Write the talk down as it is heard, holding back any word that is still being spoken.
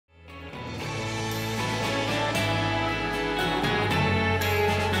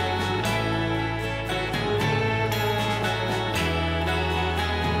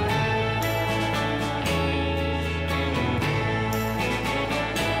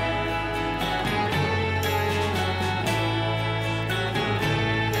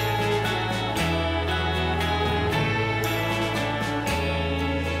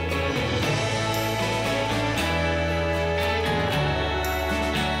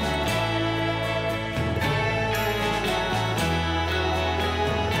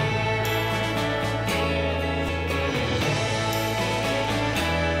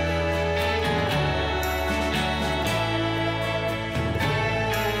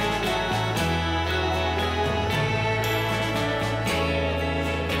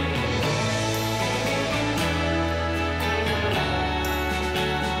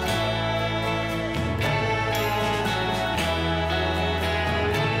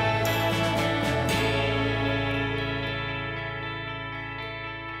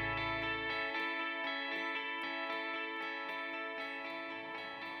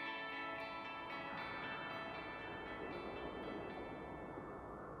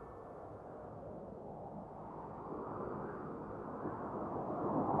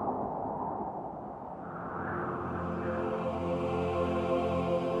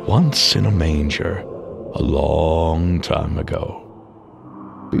Once in a manger, a long time ago,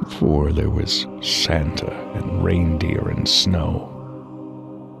 before there was Santa and reindeer and snow,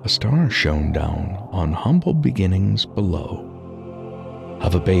 a star shone down on humble beginnings below,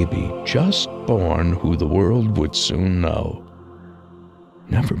 of a baby just born who the world would soon know.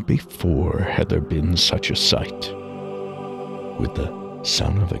 Never before had there been such a sight. Would the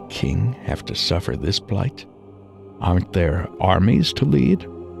son of a king have to suffer this plight? Aren't there armies to lead?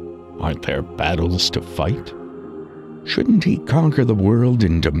 Aren't there battles to fight? Shouldn't he conquer the world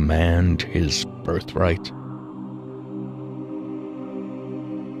and demand his birthright?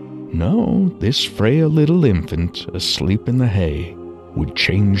 No, this frail little infant asleep in the hay would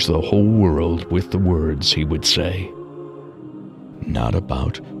change the whole world with the words he would say. Not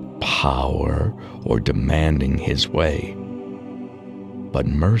about power or demanding his way, but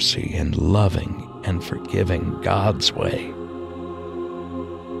mercy and loving and forgiving God's way.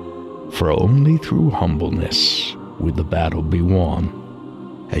 For only through humbleness would the battle be won,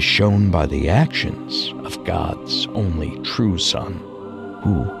 as shown by the actions of God's only true Son,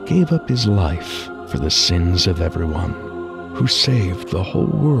 who gave up his life for the sins of everyone, who saved the whole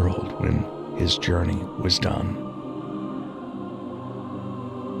world when his journey was done.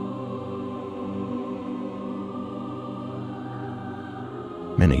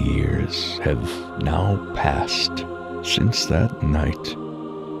 Many years have now passed since that night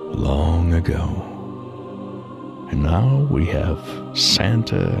long ago, and now we have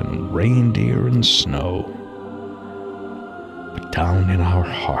Santa and reindeer and snow. But down in our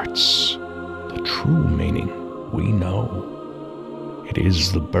hearts, the true meaning we know. It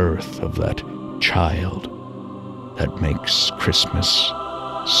is the birth of that child that makes Christmas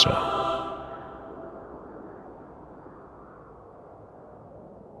so.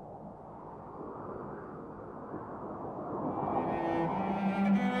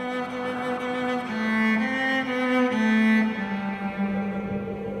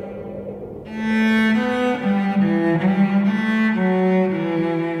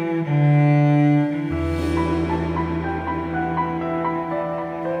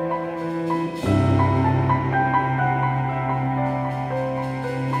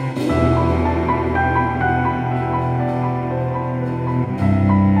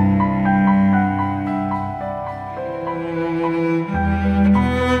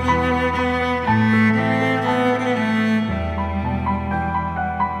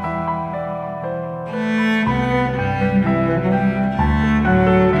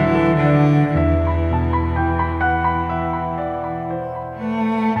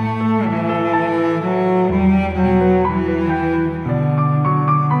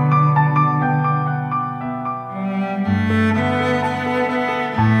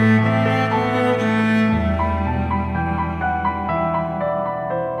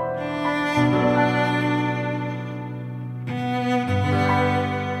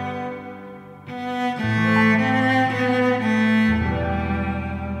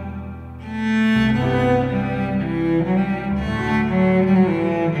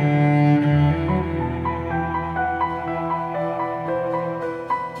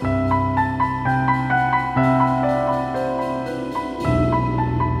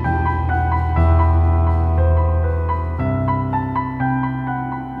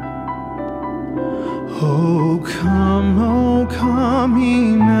 Oh come,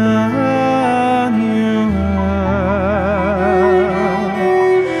 Emmanuel,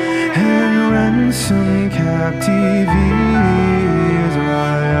 and ransom captive Israel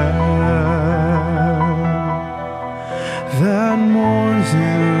that mourns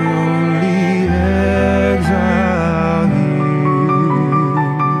in lonely exile here,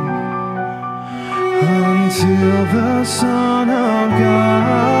 until the Son of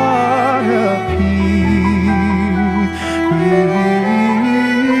God appears.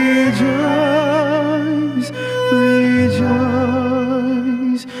 Rejoice, rejoice,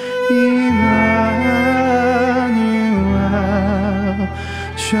 Emmanuel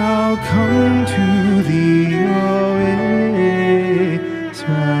shall come to thee, O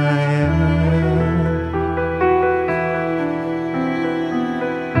Israel.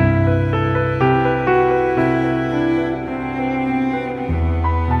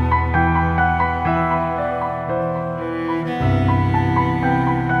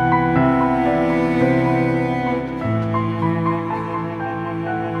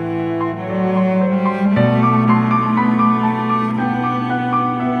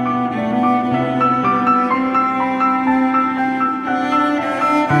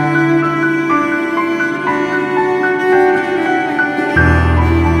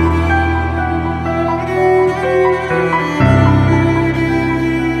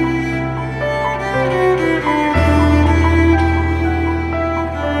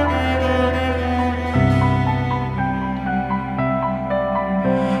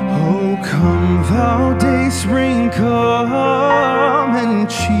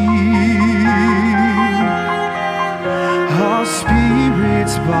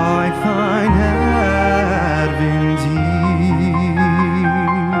 by thine advent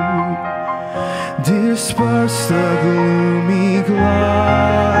disperse the gloomy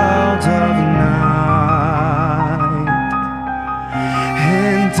clouds of night,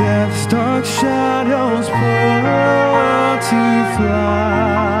 and death's dark shadows put to flight.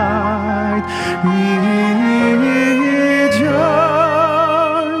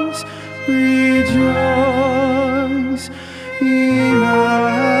 Rejoice, rejoice, Emmanuel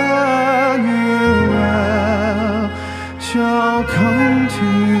shall come to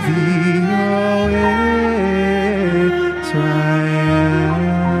thee, O Israel.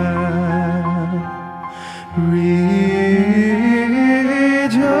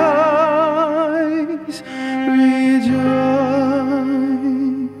 Rejoice, rejoice.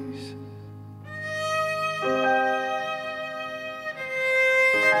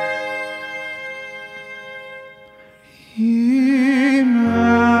 Emmanuel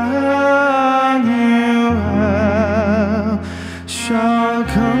shall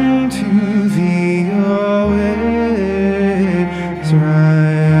come to thee, O Israel.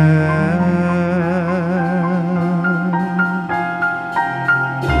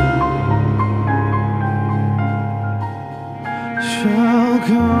 Shall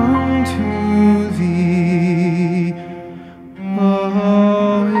come to thee, O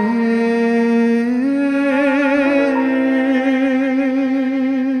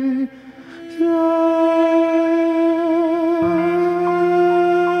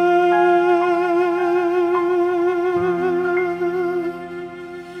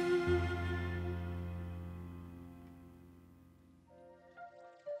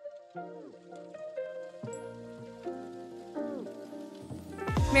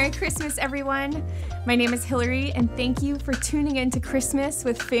Merry Christmas, everyone. My name is Hillary, and thank you for tuning in to Christmas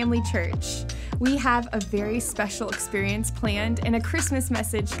with Family Church. We have a very special experience planned and a Christmas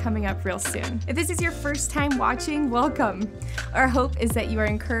message coming up real soon. If this is your first time watching, welcome. Our hope is that you are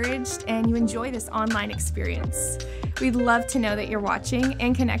encouraged and you enjoy this online experience. We'd love to know that you're watching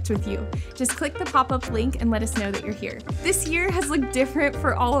and connect with you. Just click the pop-up link and let us know that you're here. This year has looked different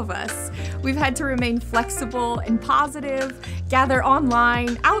for all of us. We've had to remain flexible and positive, gather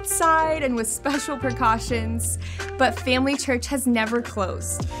online, outside, and with special precautions. But Family Church has never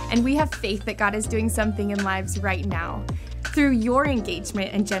closed, and we have faith that God is doing something in lives right now. Through your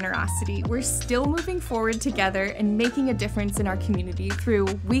engagement and generosity, we're still moving forward together and making a difference in our community through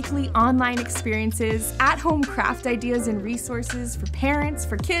weekly online experiences, at-home craft ideas and resources for parents,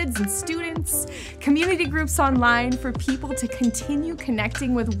 for kids and students, community groups online for people to continue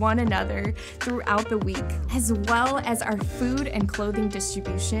connecting with one another throughout the week, as well as our food and clothing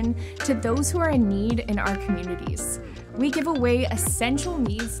distribution to those who are in need in our communities. We give away essential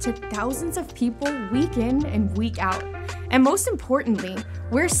needs to thousands of people week in and week out. And most importantly,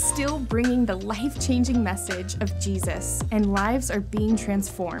 we're still bringing the life-changing message of Jesus, and lives are being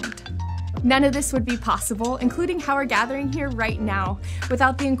transformed. None of this would be possible, including how we're gathering here right now,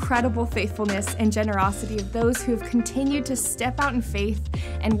 without the incredible faithfulness and generosity of those who have continued to step out in faith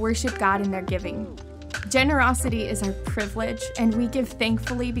and worship God in their giving. Generosity is our privilege, and we give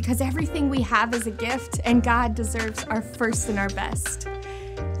thankfully because everything we have is a gift, and God deserves our first and our best.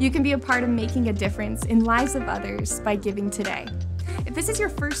 You can be a part of making a difference in lives of others by giving today. If this is your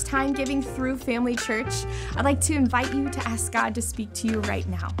first time giving through Family Church, I'd like to invite you to ask God to speak to you right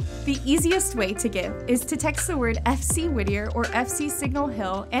now. The easiest way to give is to text the word FC Whittier or FC Signal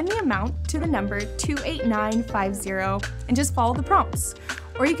Hill and the amount to the number 28950 and just follow the prompts.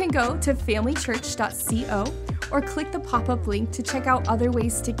 Or you can go to familychurch.co or click the pop-up link to check out other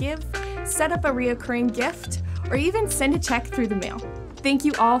ways to give, set up a reoccurring gift, or even send a check through the mail. Thank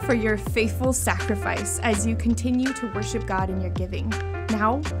you all for your faithful sacrifice as you continue to worship God in your giving.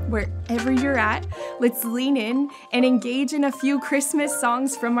 Now, wherever you're at, let's lean in and engage in a few Christmas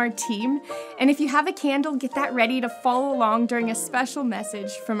songs from our team. And if you have a candle, get that ready to follow along during a special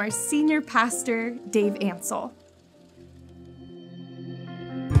message from our senior pastor, Dave Ansel.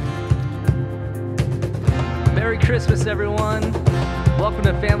 Merry Christmas, everyone. Welcome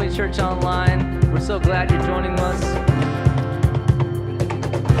to Family Church Online. We're so glad you're joining us.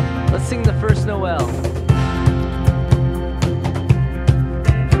 Let's sing the first Noel.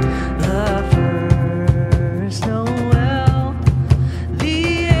 The first Noel,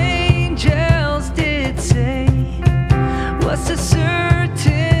 the angels did say, was to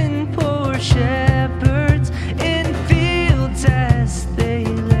certain poor shepherds in fields as they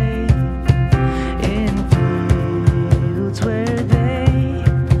lay, in fields where they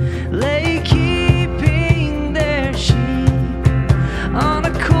lay keeping their sheep on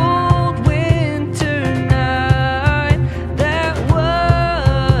a cold winter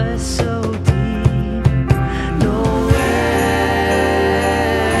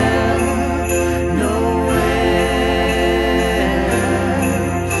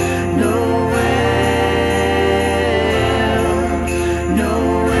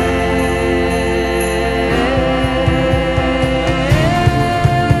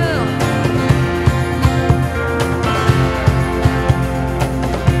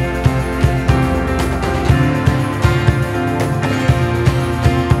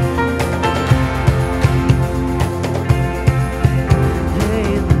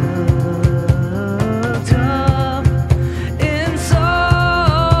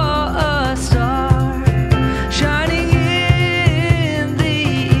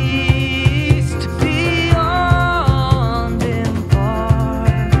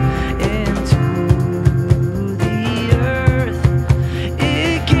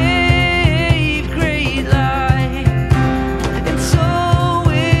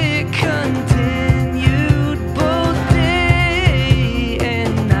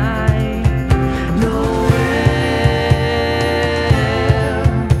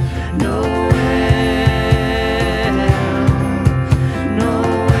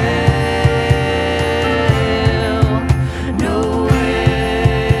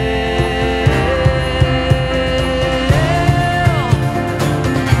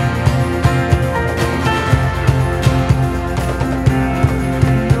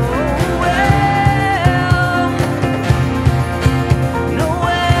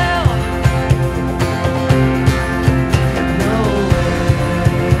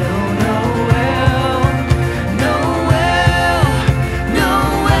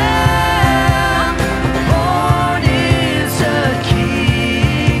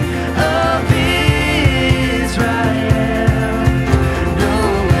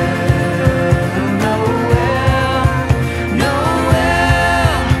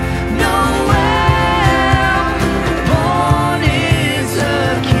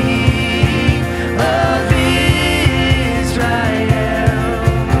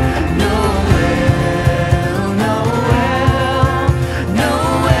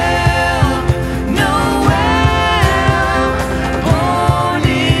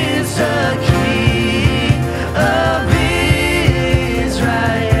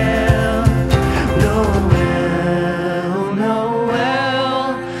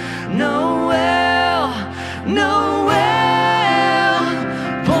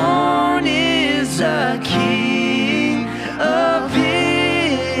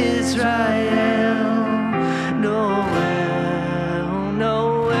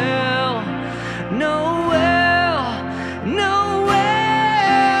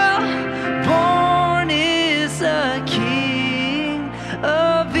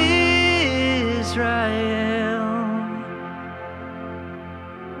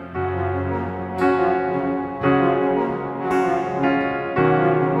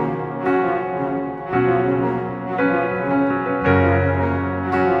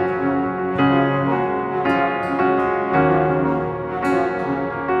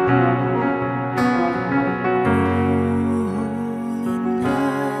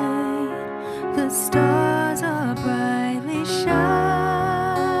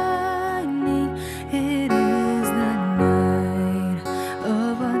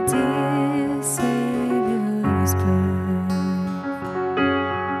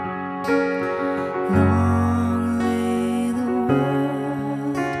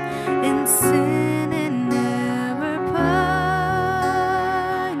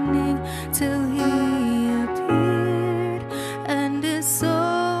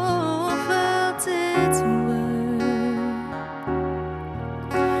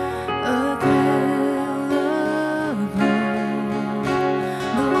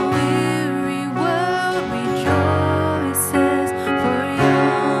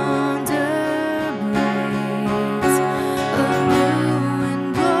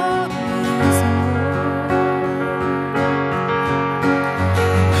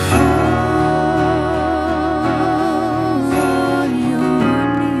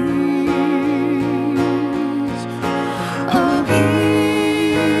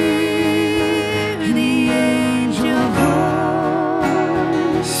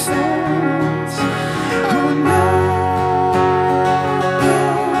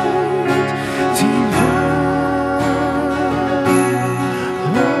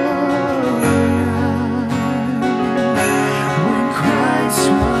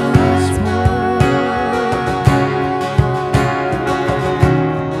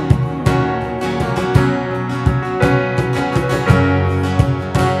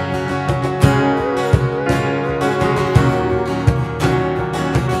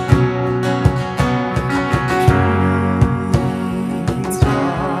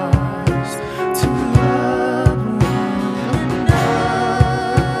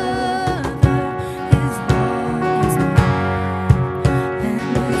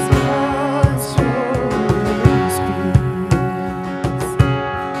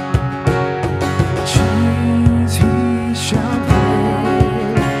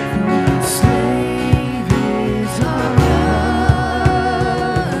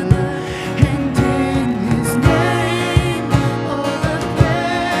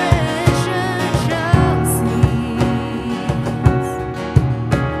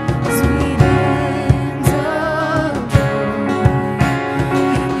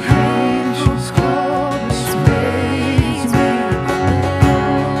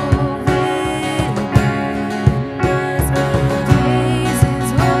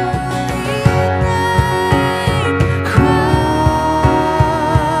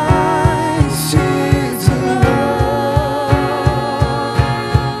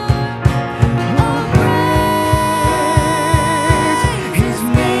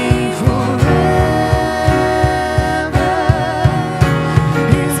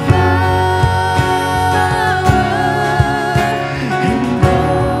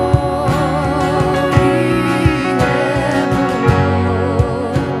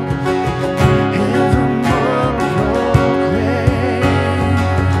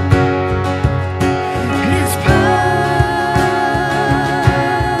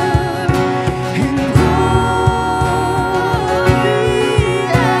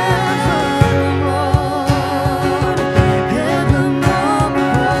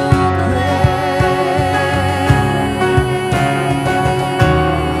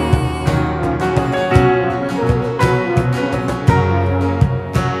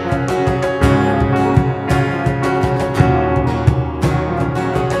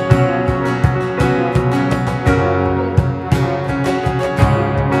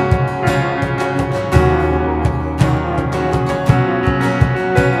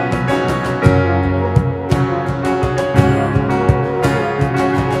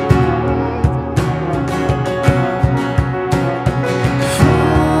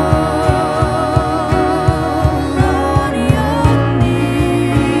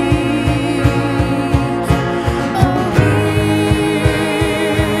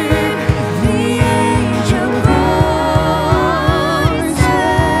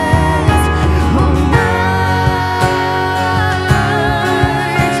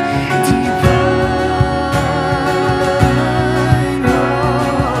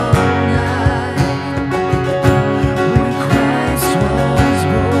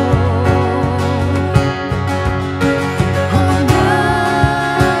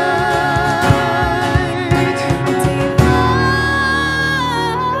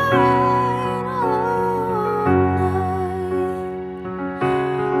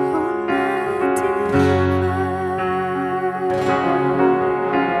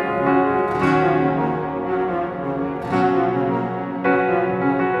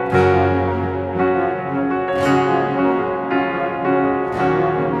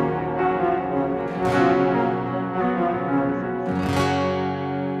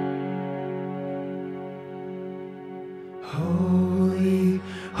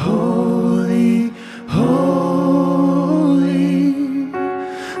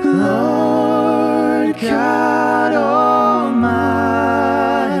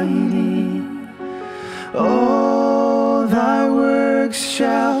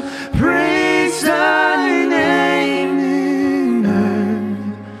shall praise thy name in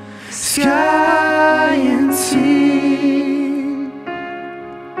earth, sky, and sea.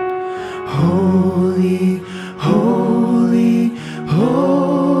 Holy, holy, holy,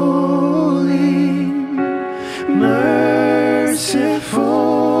 merciful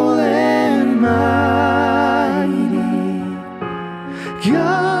and mighty,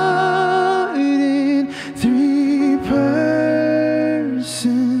 God in three persons,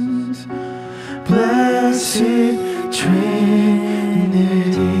 blessed Trinity.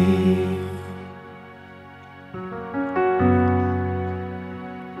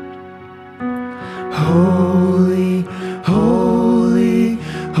 Holy, holy,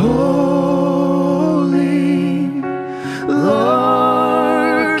 holy,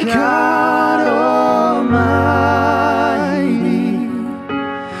 Lord God Almighty,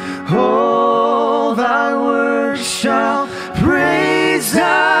 all thy works shall praise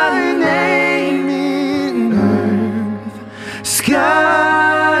thy name in earth,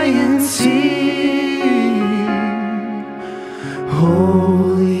 sky, and sea.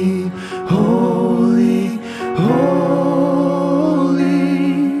 Holy, holy, holy,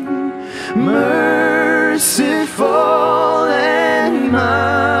 merciful and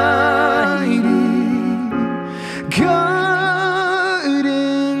mighty, God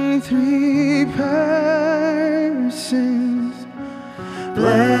in three persons,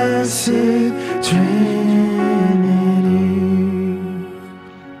 blessed Trinity.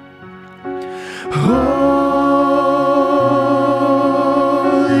 Holy,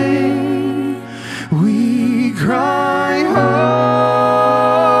 we cry holy.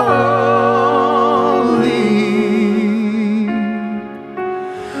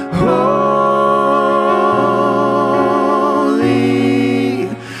 Holy,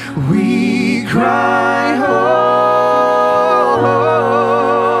 we cry holy.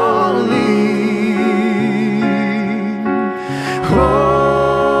 Holy,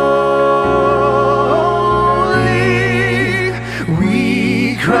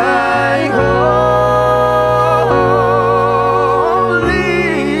 we cry holy.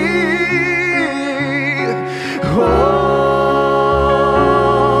 Holy,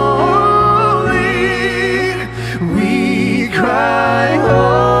 we cry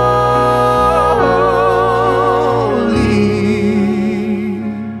holy.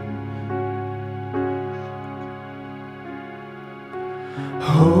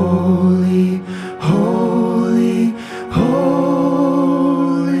 Holy, holy, holy,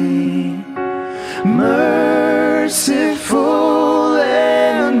 merciful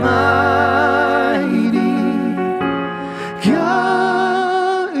and mighty,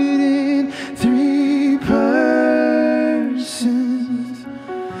 God in three persons,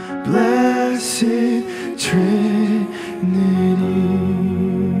 blessed Trinity.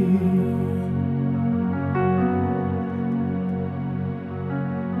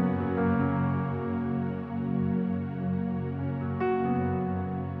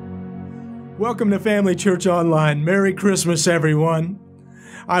 Welcome to Family Church Online. Merry Christmas, everyone.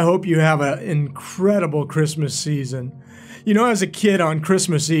 I hope you have an incredible Christmas season. You know, as a kid on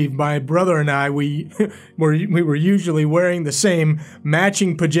Christmas Eve, my brother and I, we were usually wearing the same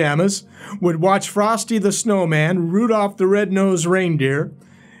matching pajamas, would watch Frosty the Snowman, Rudolph the Red-Nosed Reindeer,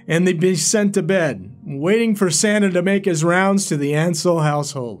 and they'd be sent to bed, waiting for Santa to make his rounds to the Ansel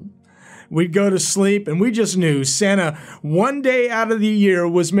household. We'd go to sleep, and we just knew Santa, one day out of the year,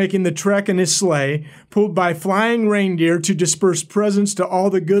 was making the trek in his sleigh, pulled by flying reindeer to disperse presents to all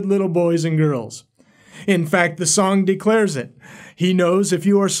the good little boys and girls. In fact, the song declares it. He knows if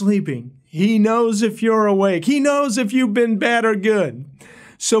you are sleeping. He knows if you're awake. He knows if you've been bad or good.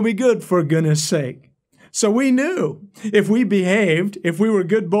 So be good, for goodness sake. So we knew if we behaved, if we were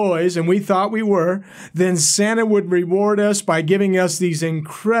good boys, and we thought we were, then Santa would reward us by giving us these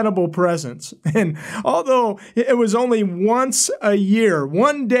incredible presents. And although it was only once a year,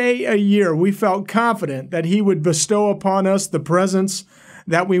 one day a year, we felt confident that he would bestow upon us the presents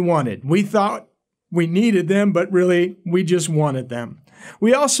that we wanted. We thought we needed them, but really we just wanted them.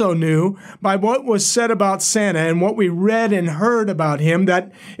 We also knew by what was said about Santa and what we read and heard about him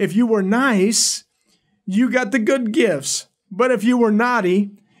that if you were nice, you got the good gifts. But if you were naughty,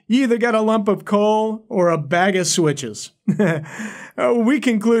 you either got a lump of coal or a bag of switches. We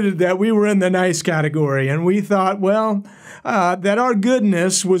concluded that we were in the nice category, and we thought, well, that our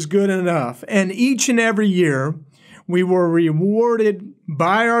goodness was good enough. And each and every year, we were rewarded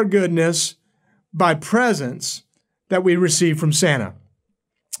by our goodness by presents that we received from Santa.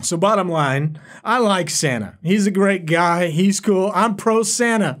 So bottom line, I like Santa. He's a great guy. He's cool. I'm pro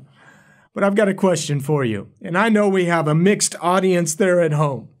Santa. But I've got a question for you, and I know we have a mixed audience there at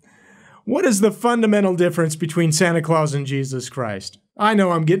home. What is the fundamental difference between Santa Claus and Jesus Christ? I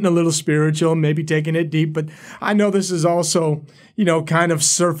know I'm getting a little spiritual, maybe taking it deep, but I know this is also, kind of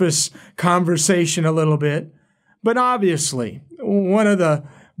surface conversation a little bit. But obviously, one of the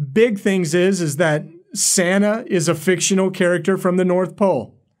big things is that Santa is a fictional character from the North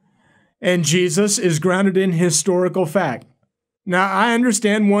Pole, and Jesus is grounded in historical fact. Now, I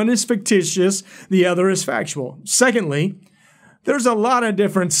understand one is fictitious, the other is factual. Secondly, there's a lot of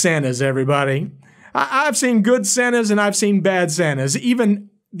different Santas, everybody. I've seen good Santas and I've seen bad Santas. Even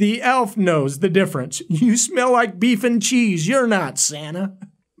the elf knows the difference. You smell like beef and cheese. You're not Santa.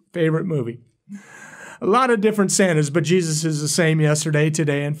 Favorite movie. A lot of different Santas, but Jesus is the same yesterday,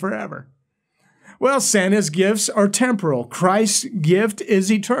 today, and forever. Well, Santa's gifts are temporal. Christ's gift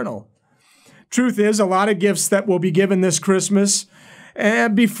is eternal. Truth is, a lot of gifts that will be given this Christmas,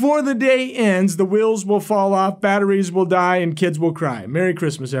 and before the day ends, the wheels will fall off, batteries will die, and kids will cry. Merry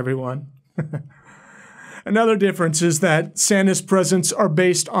Christmas, everyone. Another difference is that Santa's presents are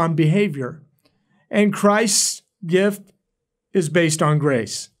based on behavior, and Christ's gift is based on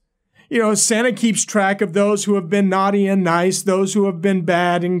grace. Santa keeps track of those who have been naughty and nice, those who have been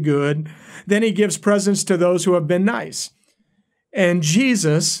bad and good. Then he gives presents to those who have been nice. And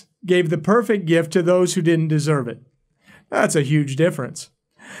Jesus gave the perfect gift to those who didn't deserve it. That's a huge difference.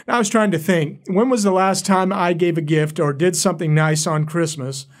 Now, I was trying to think, when was the last time I gave a gift or did something nice on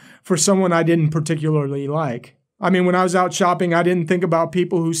Christmas for someone I didn't particularly like? I mean, when I was out shopping, I didn't think about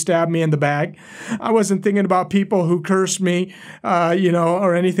people who stabbed me in the back. I wasn't thinking about people who cursed me,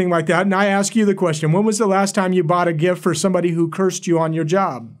 or anything like that. And I ask you the question, when was the last time you bought a gift for somebody who cursed you on your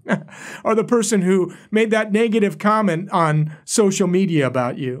job? Or the person who made that negative comment on social media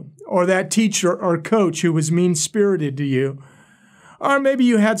about you? Or that teacher or coach who was mean-spirited to you? Or maybe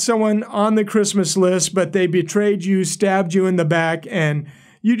you had someone on the Christmas list, but they betrayed you, stabbed you in the back, and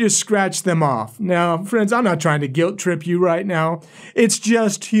you just scratch them off. Now, friends, I'm not trying to guilt trip you right now. It's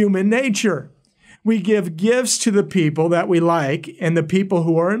just human nature. We give gifts to the people that we like and the people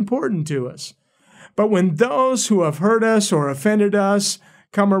who are important to us. But when those who have hurt us or offended us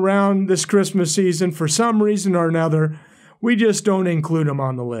come around this Christmas season for some reason or another, we just don't include them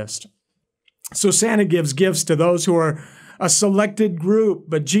on the list. So Santa gives gifts to those who are a selected group,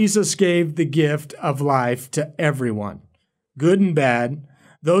 but Jesus gave the gift of life to everyone, good and bad,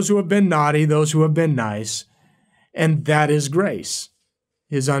 those who have been naughty, those who have been nice, and that is grace,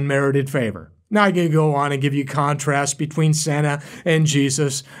 his unmerited favor. Now I can go on and give you contrast between Santa and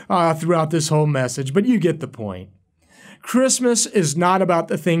Jesus throughout this whole message, but you get the point. Christmas is not about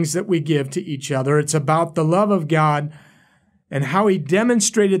the things that we give to each other. It's about the love of God and how he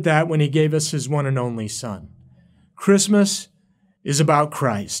demonstrated that when he gave us his one and only Son. Christmas is about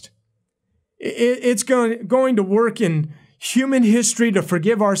Christ. It's going to work in human history to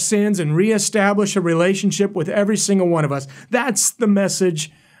forgive our sins and reestablish a relationship with every single one of us. That's the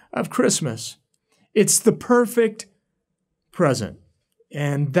message of Christmas. It's the perfect present.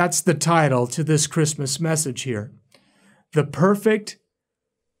 And that's the title to this Christmas message here. The perfect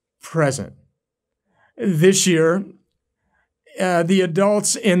present. This year, the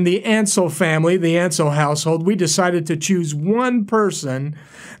adults in the Ansel family, the Ansel household, we decided to choose one person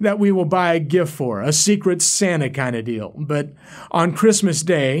that we will buy a gift for, a secret Santa kind of deal. But on Christmas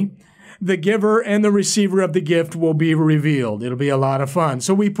Day, the giver and the receiver of the gift will be revealed. It'll be a lot of fun.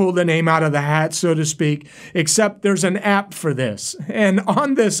 So we pulled the name out of the hat, so to speak, except there's an app for this. And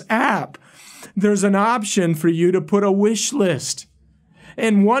on this app, there's an option for you to put a wish list.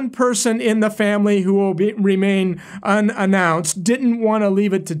 And one person in the family who will remain unannounced didn't want to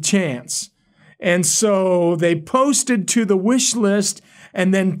leave it to chance. And so they posted to the wish list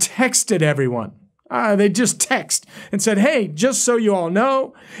and then texted everyone. They just text and said, hey, just so you all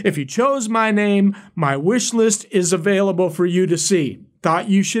know, if you chose my name, my wish list is available for you to see. Thought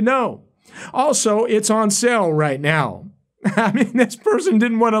you should know. Also, it's on sale right now. I mean, this person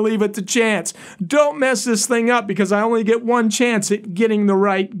didn't want to leave it to chance. Don't mess this thing up because I only get one chance at getting the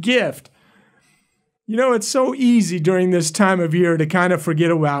right gift. You know, it's so easy during this time of year to kind of forget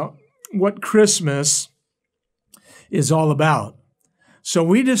about what Christmas is all about. So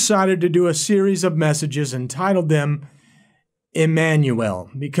we decided to do a series of messages and titled them Emmanuel,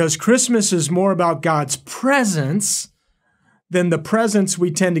 because Christmas is more about God's presence than the presents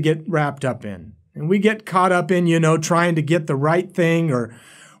we tend to get wrapped up in. And we get caught up in, trying to get the right thing, or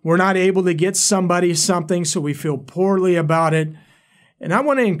we're not able to get somebody something, so we feel poorly about it. And I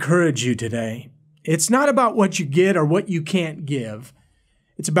want to encourage you today. It's not about what you get or what you can't give.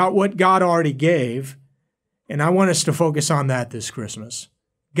 It's about what God already gave. And I want us to focus on that this Christmas.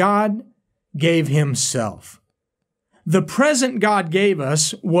 God gave himself. The present God gave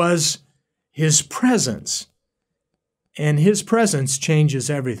us was his presence, and his presence changes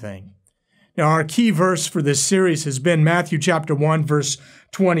everything. Now, our key verse for this series has been Matthew chapter 1, verse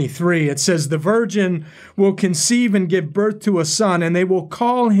 23. It says, "The virgin will conceive and give birth to a son, and they will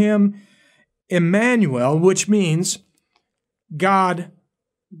call him Emmanuel," which means God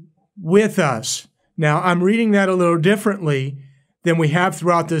with us. Now, I'm reading that a little differently than we have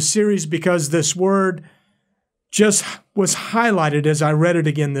throughout this series because this word just was highlighted as I read it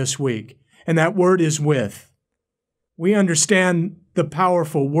again this week, and that word is with. We understand the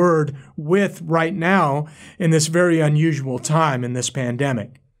powerful word with right now in this very unusual time in this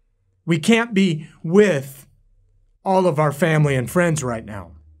pandemic. We can't be with all of our family and friends right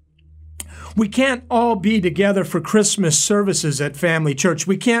now. We can't all be together for Christmas services at Family Church.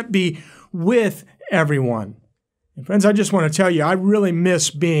 We can't be with everyone. And friends, I just want to tell you, I really miss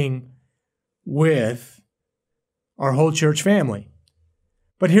being with our whole church family.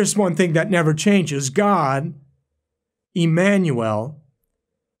 But here's one thing that never changes. God, Emmanuel,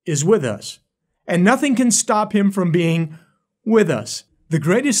 is with us. And nothing can stop him from being with us. The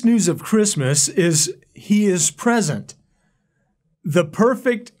greatest news of Christmas is he is present. The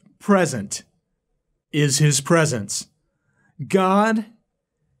perfect present is his presence. God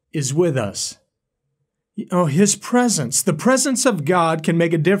is with us. His presence, the presence of God can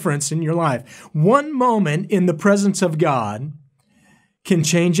make a difference in your life. One moment in the presence of God can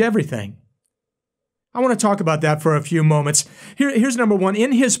change everything. I want to talk about that for a few moments. Here's number one.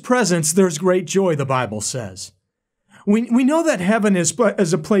 In his presence, there's great joy, the Bible says. We know that heaven is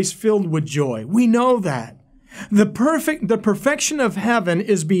a place filled with joy. We know that. The perfection of heaven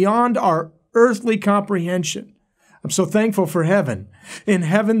is beyond our earthly comprehension. I'm so thankful for heaven. In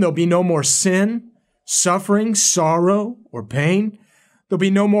heaven, there'll be no more sin, suffering, sorrow, or pain. There'll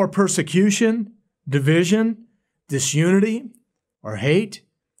be no more persecution, division, disunity, or hate.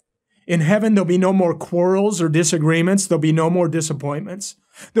 In heaven, there'll be no more quarrels or disagreements. There'll be no more disappointments.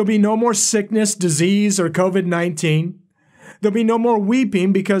 There'll be no more sickness, disease, or COVID-19. There'll be no more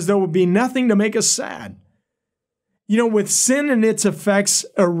weeping because there will be nothing to make us sad. With sin and its effects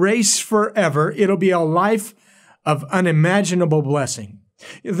erased forever, it'll be a life of unimaginable blessing.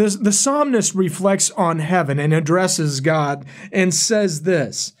 The psalmist reflects on heaven and addresses God and says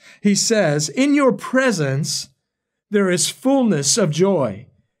this. He says, "In your presence there is fullness of joy.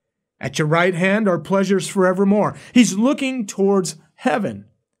 At your right hand are pleasures forevermore." He's looking towards heaven.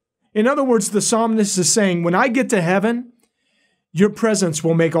 In other words, the psalmist is saying, when I get to heaven, your presence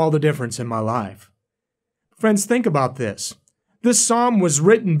will make all the difference in my life. Friends, think about this. This psalm was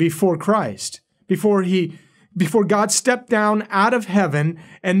written before Christ, before God stepped down out of heaven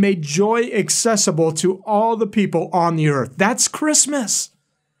and made joy accessible to all the people on the earth. That's Christmas.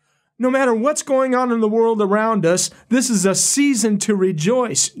 No matter what's going on in the world around us, this is a season to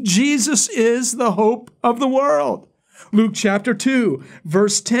rejoice. Jesus is the hope of the world. Luke chapter 2,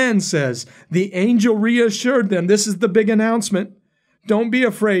 verse 10 says, "The angel reassured them." This is the big announcement. "Don't be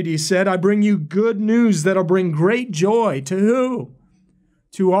afraid," he said. "I bring you good news that'll bring great joy." To who?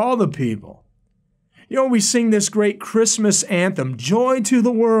 To all the people. We sing this great Christmas anthem, "Joy to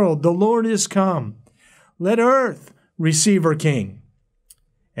the world, the Lord is come. Let earth receive her King."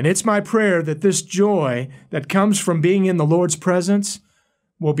 And it's my prayer that this joy that comes from being in the Lord's presence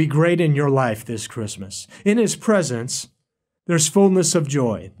will be great in your life this Christmas. In his presence, there's fullness of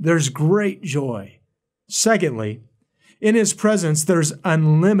joy. There's great joy. Secondly, in his presence, there's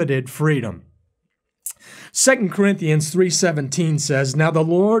unlimited freedom. 2 Corinthians 3:17 says, "Now the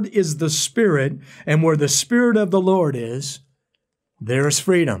Lord is the Spirit, and where the Spirit of the Lord is, there is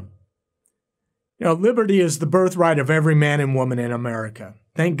freedom." Liberty is the birthright of every man and woman in America.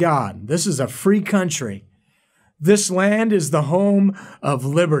 Thank God. This is a free country. This land is the home of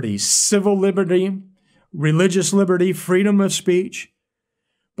liberty, civil liberty, religious liberty, freedom of speech.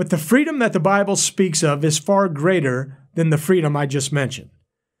 But the freedom that the Bible speaks of is far greater than the freedom I just mentioned.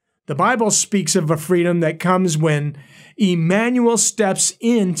 The Bible speaks of a freedom that comes when Emmanuel steps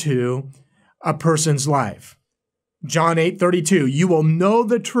into a person's life. John 8:32, "You will know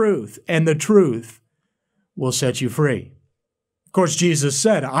the truth, and the truth will set you free." Of course, Jesus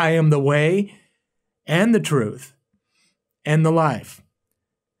said, "I am the way and the truth and the life."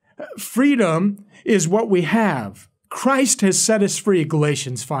 Freedom is what we have. Christ has set us free,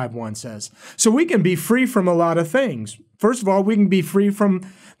 Galatians 5:1 says. So we can be free from a lot of things. First of all, we can be free from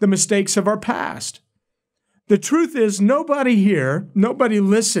the mistakes of our past. The truth is, nobody here, nobody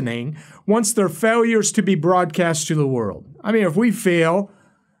listening, wants their failures to be broadcast to the world. If we fail,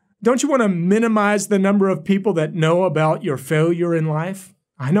 don't you want to minimize the number of people that know about your failure in life?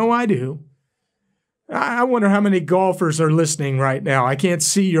 I know I do. I wonder how many golfers are listening right now. I can't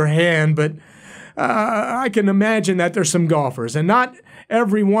see your hand, but I can imagine that there's some golfers. And not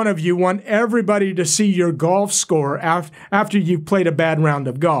every one of you want everybody to see your golf score after you've played a bad round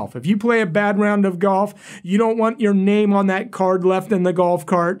of golf. If you play a bad round of golf, you don't want your name on that card left in the golf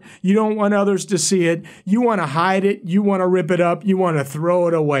cart. You don't want others to see it. You want to hide it. You want to rip it up. You want to throw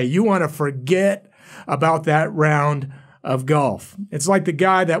it away. You want to forget about that round of golf. It's like the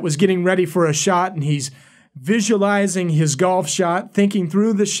guy that was getting ready for a shot, and he's visualizing his golf shot, thinking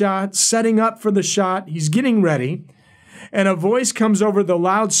through the shot, setting up for the shot. He's getting ready, and a voice comes over the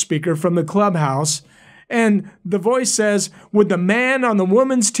loudspeaker from the clubhouse, and the voice says, "Would the man on the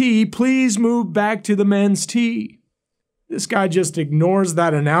woman's tee please move back to the men's tee?" This guy just ignores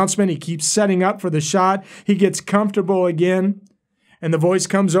that announcement. He keeps setting up for the shot. He gets comfortable again. And the voice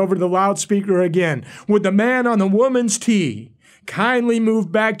comes over the loudspeaker again. "Would the man on the woman's tee kindly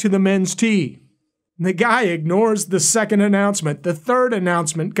move back to the men's tee?" And the guy ignores the second announcement. The third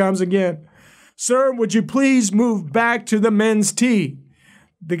announcement comes again. "Sir, would you please move back to the men's tee?"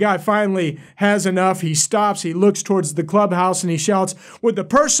 The guy finally has enough. He stops. He looks towards the clubhouse and he shouts, "Would the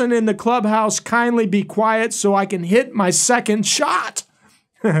person in the clubhouse kindly be quiet so I can hit my second shot?"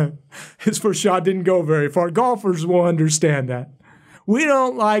 His first shot didn't go very far. Golfers will understand that. We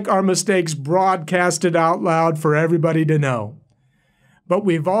don't like our mistakes broadcasted out loud for everybody to know. But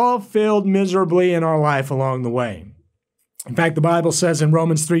we've all failed miserably in our life along the way. In fact, the Bible says in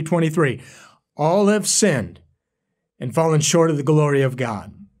Romans 3:23, all have sinned and fallen short of the glory of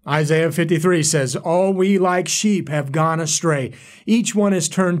God. Isaiah 53 says, all we like sheep have gone astray. Each one has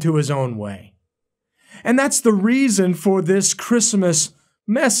turned to his own way. And that's the reason for this Christmas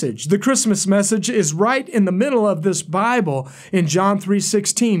message. The Christmas message is right in the middle of this Bible in John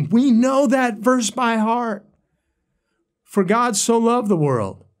 3:16. We know that verse by heart. For God so loved the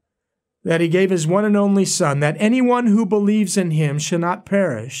world that he gave his one and only Son, that anyone who believes in him shall not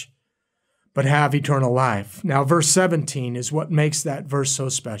perish, but have eternal life. Now, verse 17 is what makes that verse so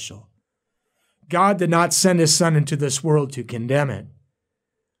special. God did not send his Son into this world to condemn it,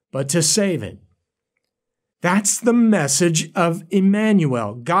 but to save it. That's the message of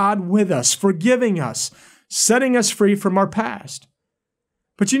Emmanuel, God with us, forgiving us, setting us free from our past.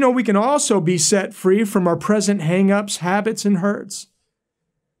 But you know, we can also be set free from our present hang-ups, habits, and hurts.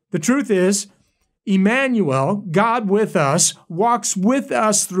 The truth is, Emmanuel, God with us, walks with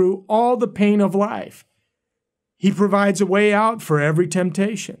us through all the pain of life. He provides a way out for every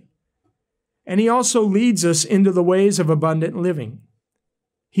temptation. And he also leads us into the ways of abundant living.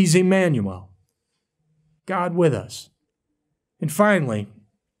 He's Emmanuel, God with us. And finally,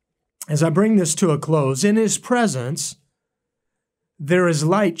 as I bring this to a close, in his presence, there is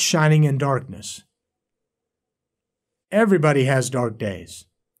light shining in darkness. Everybody has dark days.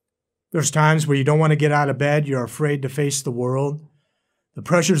 There's times where you don't want to get out of bed. You're afraid to face the world. The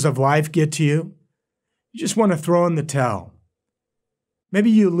pressures of life get to you. You just want to throw in the towel.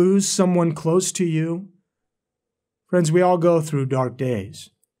 Maybe you lose someone close to you. Friends, we all go through dark days.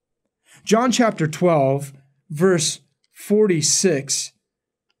 John chapter 12, verse 46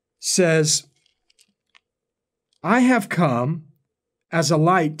 says, I have come as a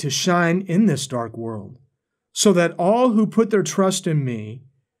light to shine in this dark world, so that all who put their trust in me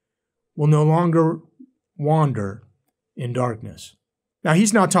will no longer wander in darkness. Now,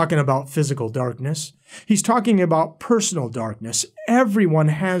 he's not talking about physical darkness. He's talking about personal darkness. Everyone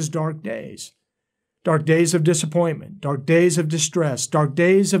has dark days. Dark days of disappointment, dark days of distress, dark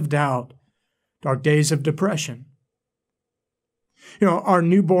days of doubt, dark days of depression. You know, our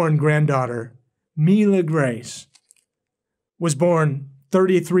newborn granddaughter, Mila Grace, was born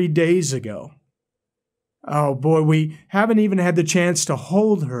 33 days ago. Oh boy, we haven't even had the chance to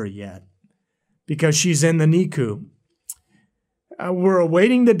hold her yet because she's in the NICU. We're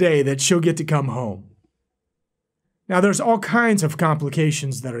awaiting the day that she'll get to come home. Now, there's all kinds of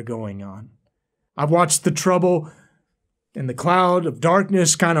complications that are going on. I've watched the trouble and the cloud of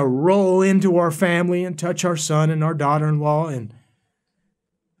darkness kind of roll into our family and touch our son and our daughter-in-law. And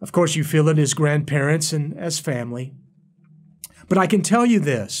of course, you feel it as grandparents and as family. But I can tell you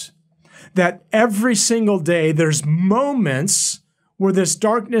this, that every single day there's moments where this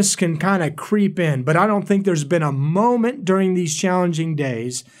darkness can kind of creep in. But I don't think there's been a moment during these challenging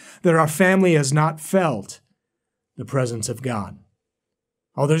days that our family has not felt the presence of God.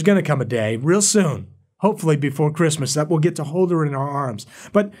 Oh, there's going to come a day real soon, hopefully before Christmas, that we'll get to hold her in our arms.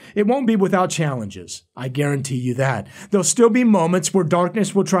 But it won't be without challenges. I guarantee you that. There'll still be moments where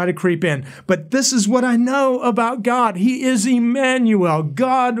darkness will try to creep in. But this is what I know about God. He is Emmanuel,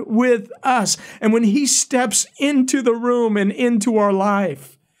 God with us. And when he steps into the room and into our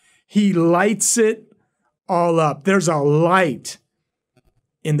life, he lights it all up. There's a light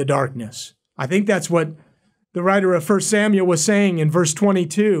in the darkness. I think that's what the writer of 1 Samuel was saying in verse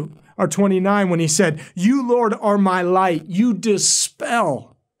 22 or 29 when he said, "You, Lord, are my light. You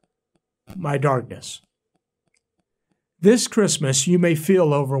dispel my darkness." This Christmas, you may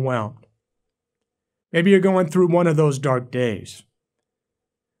feel overwhelmed. Maybe you're going through one of those dark days.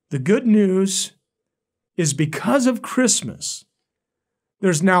 The good news is because of Christmas,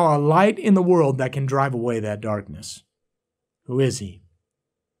 there's now a light in the world that can drive away that darkness. Who is he?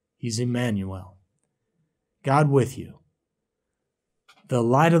 He's Emmanuel, God with you, the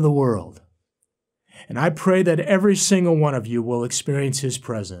light of the world. And I pray that every single one of you will experience his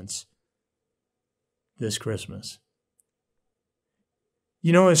presence this Christmas.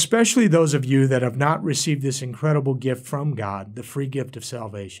 You know, especially those of you that have not received this incredible gift from God, the free gift of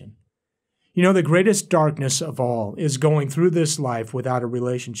salvation. You know, the greatest darkness of all is going through this life without a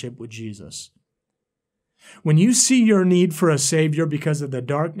relationship with Jesus. When you see your need for a Savior because of the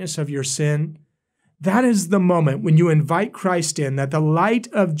darkness of your sin, that is the moment when you invite Christ in, that the light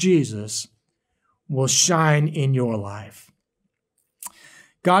of Jesus will shine in your life.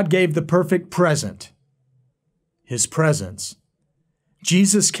 God gave the perfect present, his presence.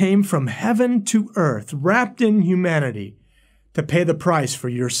 Jesus came from heaven to earth, wrapped in humanity, to pay the price for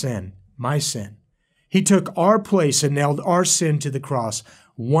your sin, my sin. He took our place and nailed our sin to the cross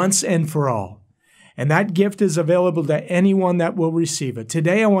once and for all. And that gift is available to anyone that will receive it.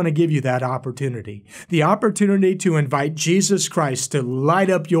 Today, I want to give you that opportunity, the opportunity to invite Jesus Christ to light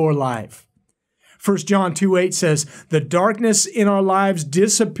up your life. 1 John 2:8 says, "The darkness in our lives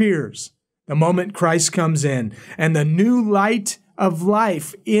disappears the moment Christ comes in, and the new light of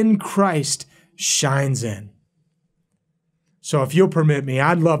life in Christ shines in." So if you'll permit me,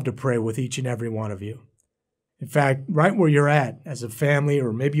 I'd love to pray with each and every one of you. In fact, right where you're at as a family,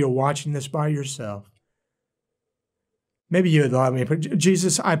 or maybe you're watching this by yourself, maybe you would love me.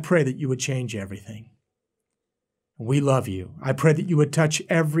 Jesus, I pray that you would change everything. We love you. I pray that you would touch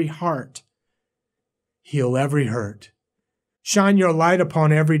every heart, heal every hurt, shine your light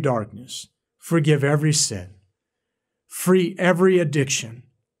upon every darkness, forgive every sin, free every addiction,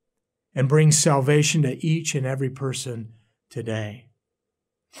 and bring salvation to each and every person today.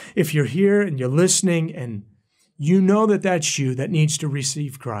 If you're here and you're listening and you know that that's you that needs to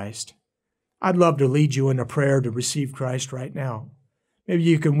receive Christ, I'd love to lead you in a prayer to receive Christ right now. Maybe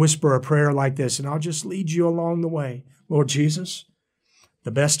you can whisper a prayer like this, and I'll just lead you along the way. Lord Jesus, the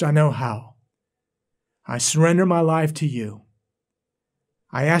best I know how, I surrender my life to you.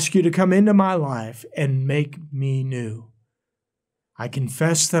 I ask you to come into my life and make me new. I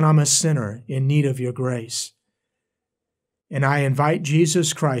confess that I'm a sinner in need of your grace. And I invite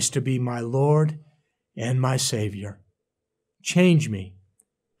Jesus Christ to be my Lord and my Savior. Change me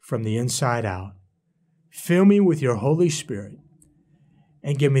from the inside out. Fill me with your Holy Spirit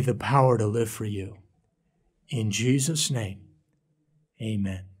and give me the power to live for you. In Jesus' name,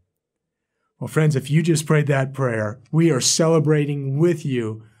 amen. Well, friends, if you just prayed that prayer, we are celebrating with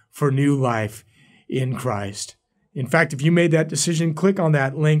you for new life in Christ. In fact, if you made that decision, click on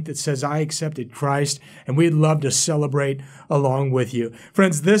that link that says, "I accepted Christ," and we'd love to celebrate along with you.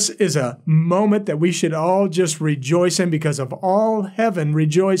 Friends, this is a moment that we should all just rejoice in because of all heaven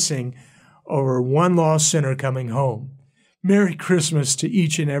rejoicing over one lost sinner coming home. Merry Christmas to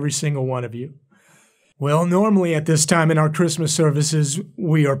each and every single one of you. Well, normally at this time in our Christmas services,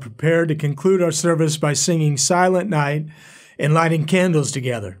 we are prepared to conclude our service by singing Silent Night and lighting candles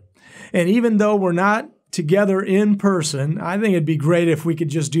together. And even though we're not together in person, I think it'd be great if we could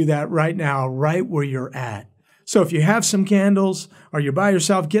just do that right now, right where you're at. So if you have some candles or you're by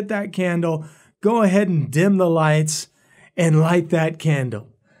yourself, get that candle, go ahead and dim the lights and light that candle.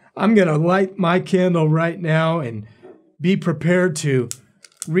 I'm going to light my candle right now and be prepared to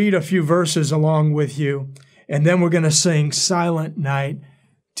read a few verses along with you, and then we're going to sing Silent Night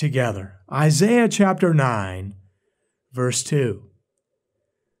together. Isaiah chapter 9, verse 2.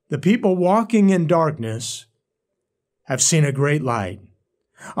 The people walking in darkness have seen a great light.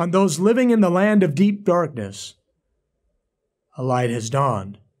 On those living in the land of deep darkness, a light has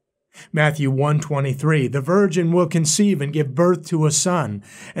dawned. Matthew 1:23, the virgin will conceive and give birth to a son,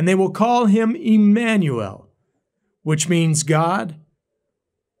 and they will call him Emmanuel, which means God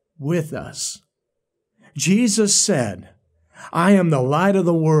with us. Jesus said, "I am the light of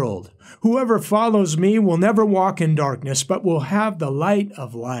the world. Whoever follows me will never walk in darkness, but will have the light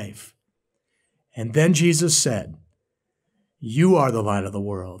of life." And then Jesus said, "You are the light of the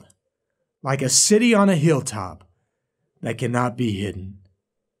world, like a city on a hilltop that cannot be hidden."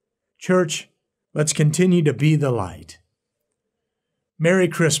 Church, let's continue to be the light. Merry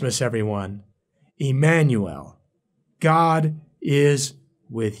Christmas, everyone. Emmanuel, God is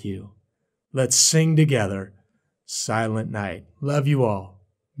with you. Let's sing together, Silent Night. Love you all.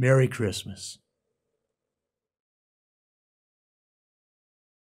 Merry Christmas.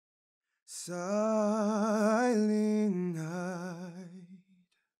 Silent night,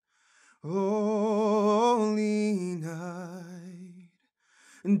 holy night,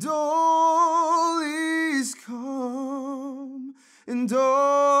 and all is calm, and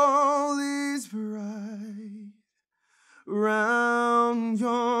all is bright, round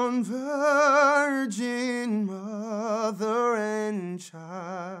yon virgin mother and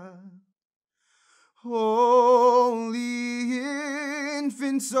child. Holy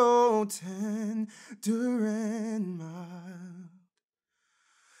infant, so tender and mild,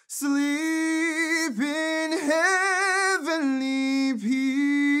 sleep in heavenly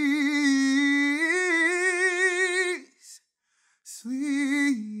peace,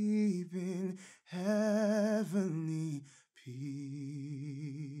 sleep in heavenly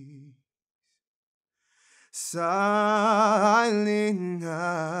peace. Silent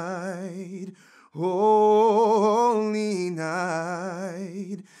night, holy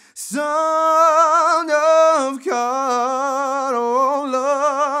night, Son of God, oh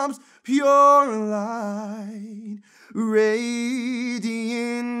love's pure light, radiant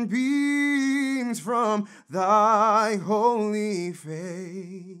beams from thy holy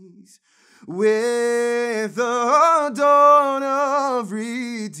face, with the dawn of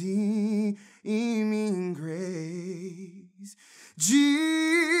redeeming grace.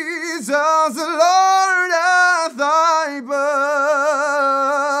 Jesus, Lord, at thy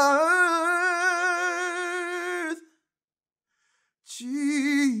birth.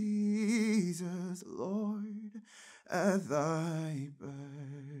 Jesus, Lord, at thy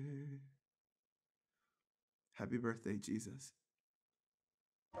birth. Happy birthday, Jesus.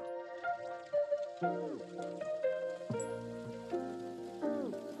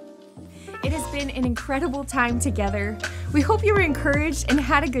 It has been an incredible time together. We hope you were encouraged and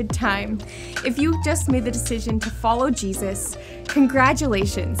had a good time. If you just made the decision to follow Jesus,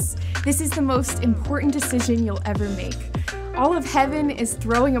 congratulations. This is the most important decision you'll ever make. All of heaven is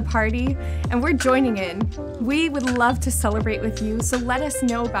throwing a party, and we're joining in. We would love to celebrate with you, so let us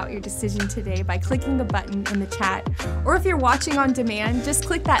know about your decision today by clicking the button in the chat. Or if you're watching on demand, just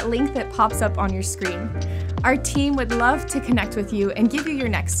click that link that pops up on your screen. Our team would love to connect with you and give you your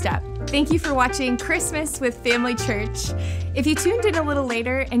next step. Thank you for watching Christmas with Family Church. If you tuned in a little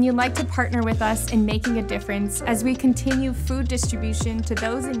later and you'd like to partner with us in making a difference as we continue food distribution to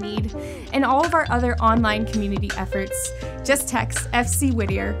those in need and all of our other online community efforts, just text FC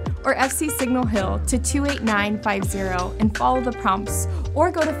Whittier or FC Signal Hill to 28950 and follow the prompts, or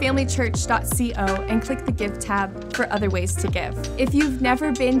go to familychurch.co and click the Give tab for other ways to give. If you've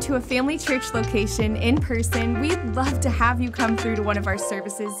never been to a Family Church location in person, we'd love to have you come through to one of our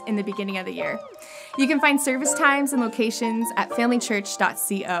services in the beginning of the year. You can find service times and locations at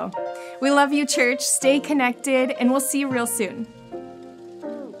familychurch.co. We love you, church. Stay connected, and we'll see you real soon.